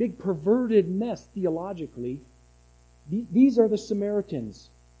this big perverted mess theologically. These are the Samaritans.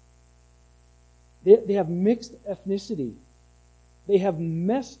 They have mixed ethnicity. They have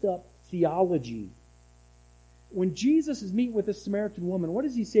messed up theology. When Jesus is meeting with this Samaritan woman, what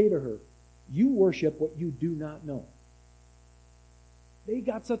does he say to her? You worship what you do not know. They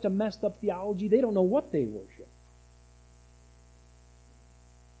got such a messed up theology, they don't know what they worship.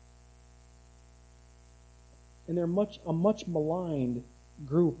 And they're a much maligned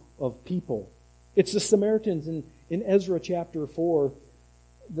group of people. It's the Samaritans in Ezra chapter 4,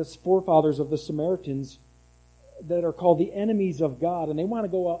 the forefathers of the Samaritans that are called the enemies of God. And they want to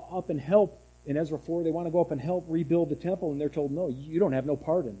go up and help, in Ezra 4, they want to go up and help rebuild the temple. And they're told, no, you don't have no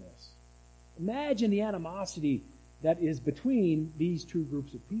part in this. Imagine the animosity that is between these two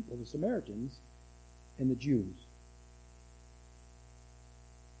groups of people, the Samaritans and the Jews.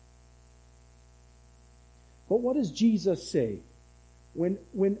 But what does Jesus say? When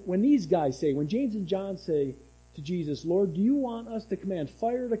these guys say, when James and John say to Jesus, Lord, do you want us to command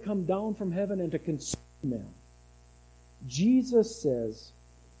fire to come down from heaven and to consume them? Jesus says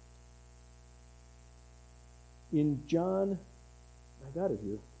in John, I got it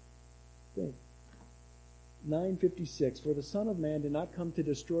here, 9:56, for the Son of Man did not come to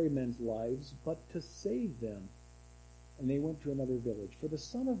destroy men's lives, but to save them. And they went to another village. For the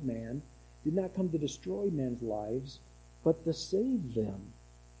Son of Man did not come to destroy men's lives, but to save them.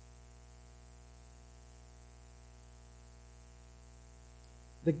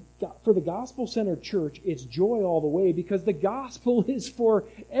 For the gospel-centered church, it's joy all the way because the gospel is for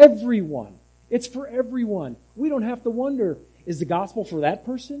everyone. It's for everyone. We don't have to wonder, is the gospel for that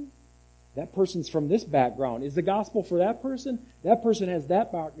person? That person's from this background. Is the gospel for that person? That person has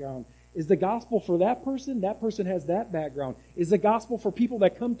that background. Is the gospel for that person? That person has that background. Is the gospel for people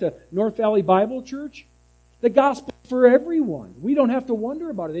that come to North Valley Bible Church? The gospel for everyone. We don't have to wonder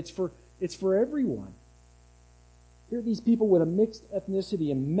about it. It's for everyone. Here are these people with a mixed ethnicity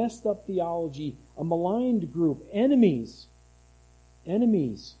and messed up theology, a maligned group, enemies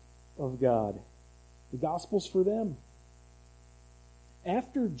of God. The gospel's for them.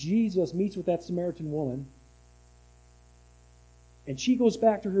 After Jesus meets with that Samaritan woman, and she goes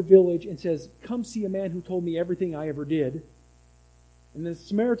back to her village and says, come see a man who told me everything I ever did. And the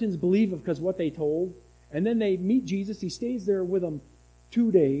Samaritans believe because of what they told. And then they meet Jesus. He stays there with them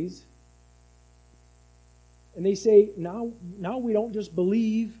 2 days. And they say, now we don't just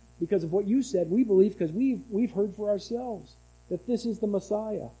believe because of what you said. We believe because we've heard for ourselves that this is the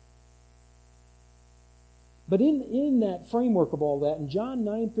Messiah. But in that framework of all that, in John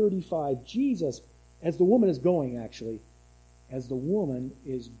 9:35, Jesus, as the woman is going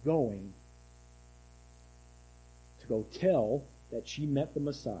to go tell that she met the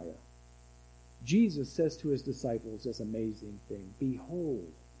Messiah, Jesus says to his disciples this amazing thing.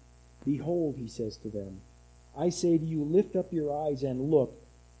 Behold, he says to them, I say to you, lift up your eyes and look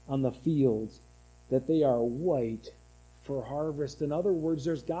on the fields, that they are white for harvest. In other words,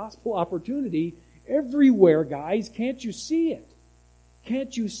 there's gospel opportunity everywhere, guys. Can't you see it?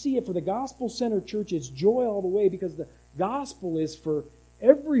 Can't you see it? For the gospel-centered church, it's joy all the way because the gospel is for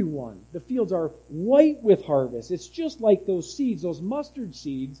everyone. The fields are white with harvest. It's just like those seeds, those mustard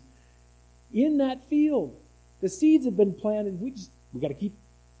seeds in that field. The seeds have been planted. We got to keep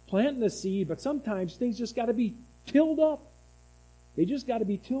planting the seed, but sometimes things just got to be tilled up. They just got to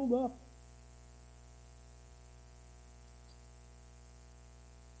be tilled up.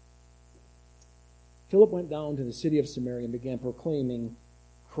 Philip went down to the city of Samaria and began proclaiming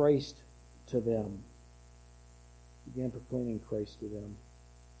Christ to them.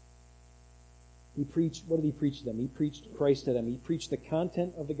 He preached, what did he preach to them? He preached Christ to them. He preached the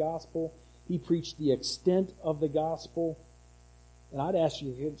content of the gospel. He preached the extent of the gospel. And I'd ask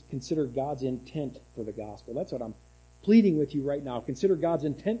you to consider God's intent for the gospel. That's what I'm pleading with you right now. Consider God's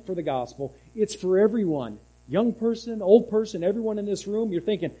intent for the gospel. It's for everyone. Young person, old person, everyone in this room. You're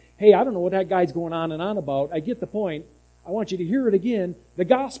thinking, hey, I don't know what that guy's going on and on about. I get the point. I want you to hear it again. The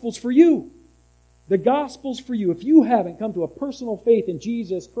gospel's for you. The gospel's for you. If you haven't come to a personal faith in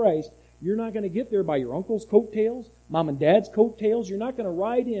Jesus Christ, you're not going to get there by your uncle's coattails, mom and dad's coattails. You're not going to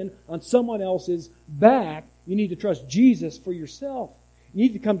ride in on someone else's back. You need to trust Jesus for yourself. You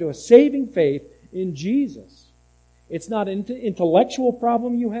need to come to a saving faith in Jesus. It's not an intellectual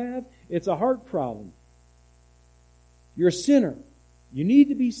problem you have. It's a heart problem. You're a sinner. You need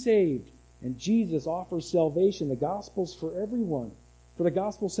to be saved. And Jesus offers salvation. The gospel's for everyone. For the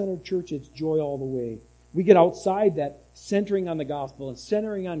gospel-centered church, it's joy all the way. We get outside that centering on the gospel and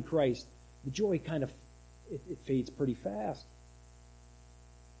centering on Christ. The joy kind of, it fades pretty fast.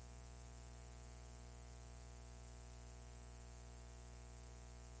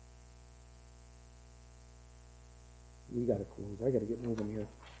 We got to close. I got to get moving here. I'm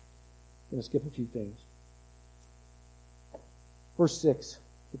going to skip a few things. Verse 6.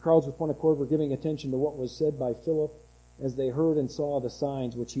 The crowds with one accord were giving attention to what was said by Philip as they heard and saw the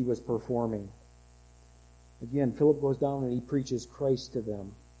signs which he was performing. Again, Philip goes down and he preaches Christ to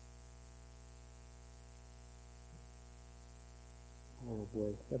them. Oh boy,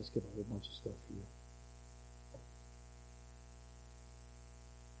 I've got to skip a whole bunch of stuff here.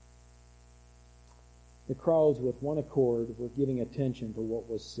 The crowds with one accord were giving attention to what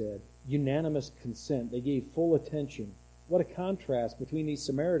was said. Unanimous consent. They gave full attention. What a contrast between these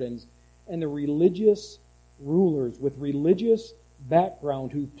Samaritans and the religious rulers with religious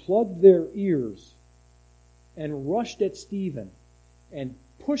background who plugged their ears and rushed at Stephen and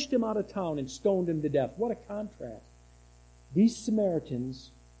pushed him out of town and stoned him to death. What a contrast. These Samaritans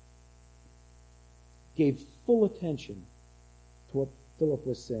gave full attention to what Philip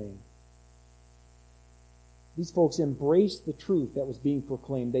was saying. These folks embraced the truth that was being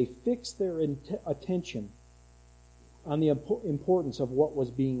proclaimed. They fixed their attention on the importance of what was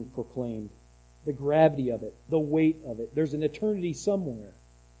being proclaimed, the gravity of it, the weight of it. There's an eternity somewhere.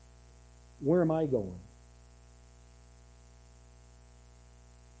 Where am I going?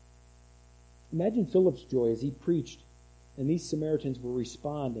 Imagine Philip's joy as he preached, and these Samaritans were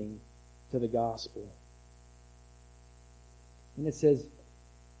responding to the gospel. And it says,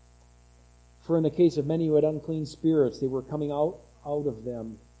 for in the case of many who had unclean spirits, they were coming out of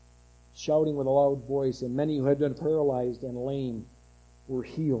them, shouting with a loud voice, and many who had been paralyzed and lame were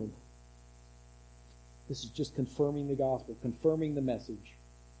healed. This is just confirming the gospel, confirming the message,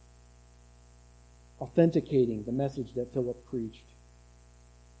 authenticating the message that Philip preached.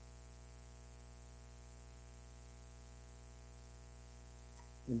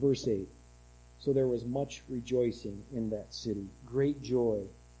 In verse 8, so there was much rejoicing in that city, great joy.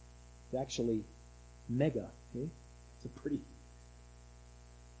 It's actually mega. Okay? It's a pretty...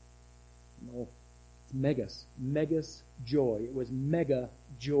 No, it's megas. Megas joy. It was mega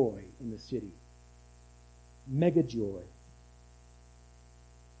joy in the city. Mega joy.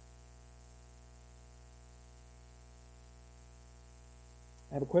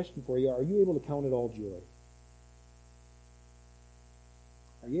 I have a question for you. Are you able to count it all joy?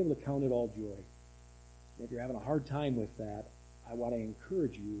 Are you able to count it all joy? If you're having a hard time with that, I want to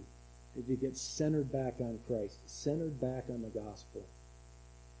encourage you to get centered back on Christ, centered back on the gospel.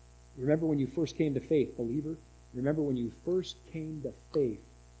 Remember when you first came to faith, believer? Remember when you first came to faith,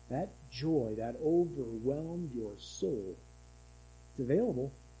 that joy, that overwhelmed your soul. It's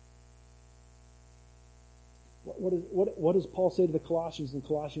available. What does Paul say to the Colossians in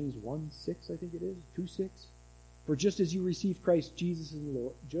Colossians 1:6, I think it is? 2:6? For just as you received Christ Jesus as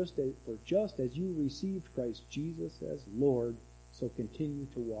Lord, just as you received Christ Jesus as Lord, so continue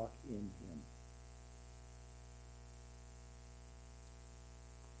to walk in Him.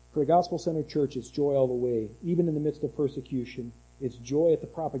 For the gospel-centered church, it's joy all the way, even in the midst of persecution. It's joy at the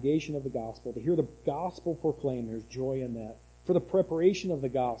propagation of the gospel. To hear the gospel proclaimed, there's joy in that. For the preparation of the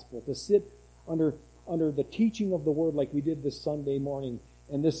gospel, to sit under the teaching of the word like we did this Sunday morning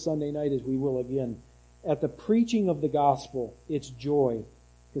and this Sunday night as we will again. At the preaching of the gospel, it's joy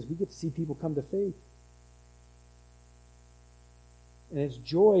because we get to see people come to faith. And it's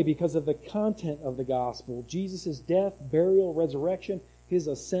joy because of the content of the gospel. Jesus' death, burial, resurrection, His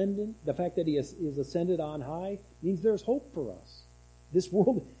ascendant, the fact that He is ascended on high, means there's hope for us. This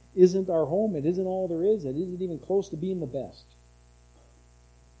world isn't our home. It isn't all there is. It isn't even close to being the best.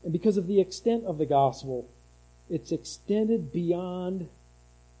 And because of the extent of the gospel, it's extended beyond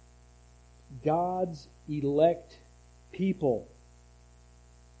God's elect people.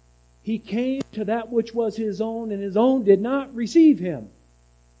 He came to that which was His own, and His own did not receive Him.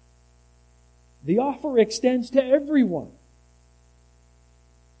 The offer extends to everyone.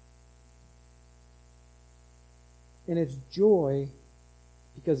 And it's joy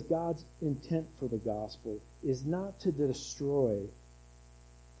because God's intent for the gospel is not to destroy,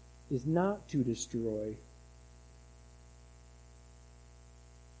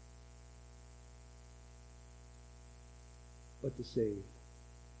 but to save.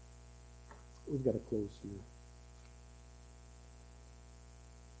 We've got to close here.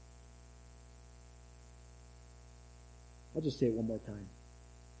 I'll just say it one more time.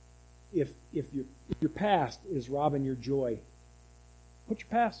 If your past is robbing your joy, put your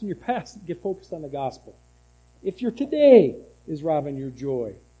past in your past and get focused on the gospel. If your today is robbing your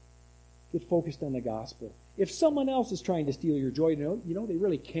joy, get focused on the gospel. If someone else is trying to steal your joy, you know they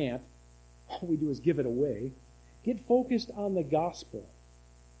really can't. All we do is give it away. Get focused on the gospel.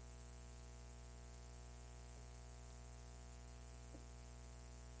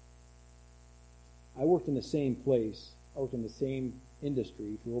 I worked in the same place. I worked in the same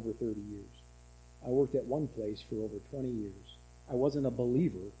industry for over 30 years. I worked at one place for over 20 years. I wasn't a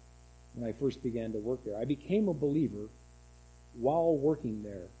believer when I first began to work there. I became a believer while working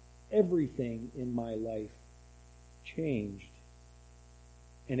there. Everything in my life changed.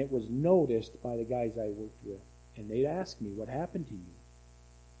 And it was noticed by the guys I worked with. And they'd ask me, what happened to you?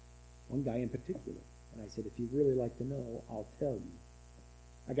 One guy in particular. And I said, if you'd really like to know, I'll tell you.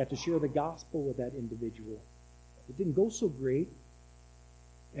 I got to share the gospel with that individual. It didn't go so great.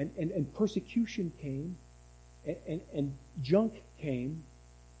 And persecution came. And junk came.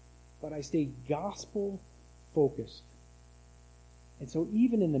 But I stayed gospel focused. And so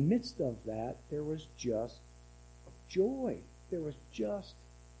even in the midst of that, there was just joy. There was just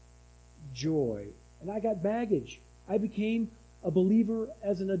joy. And I got baggage. I became a believer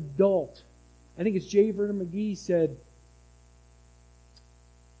as an adult. I think it's J. Vernon McGee said,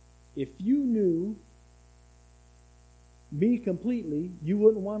 if you knew me completely, you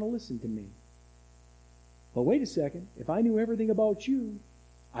wouldn't want to listen to me. But wait a second, if I knew everything about you,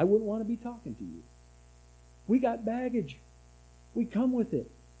 I wouldn't want to be talking to you. We got baggage. We come with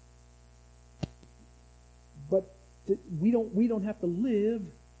it. But we don't have to live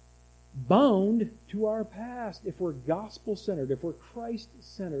bound to our past. If we're gospel-centered, if we're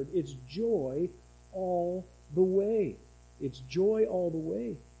Christ-centered, it's joy all the way. It's joy all the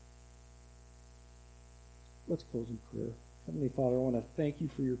way. Let's close in prayer. Heavenly Father, I want to thank you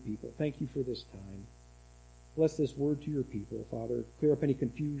for your people. Thank you for this time. Bless this word to your people, Father. Clear up any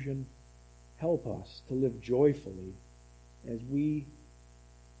confusion. Help us to live joyfully as we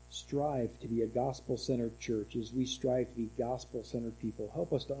strive to be a gospel-centered church, as we strive to be gospel-centered people.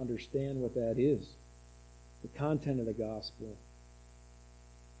 Help us to understand what that is, the content of the gospel,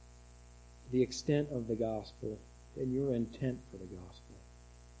 the extent of the gospel, and your intent for the gospel.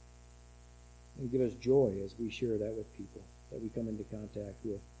 And give us joy as we share that with people that we come into contact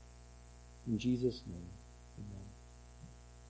with. In Jesus' name, amen.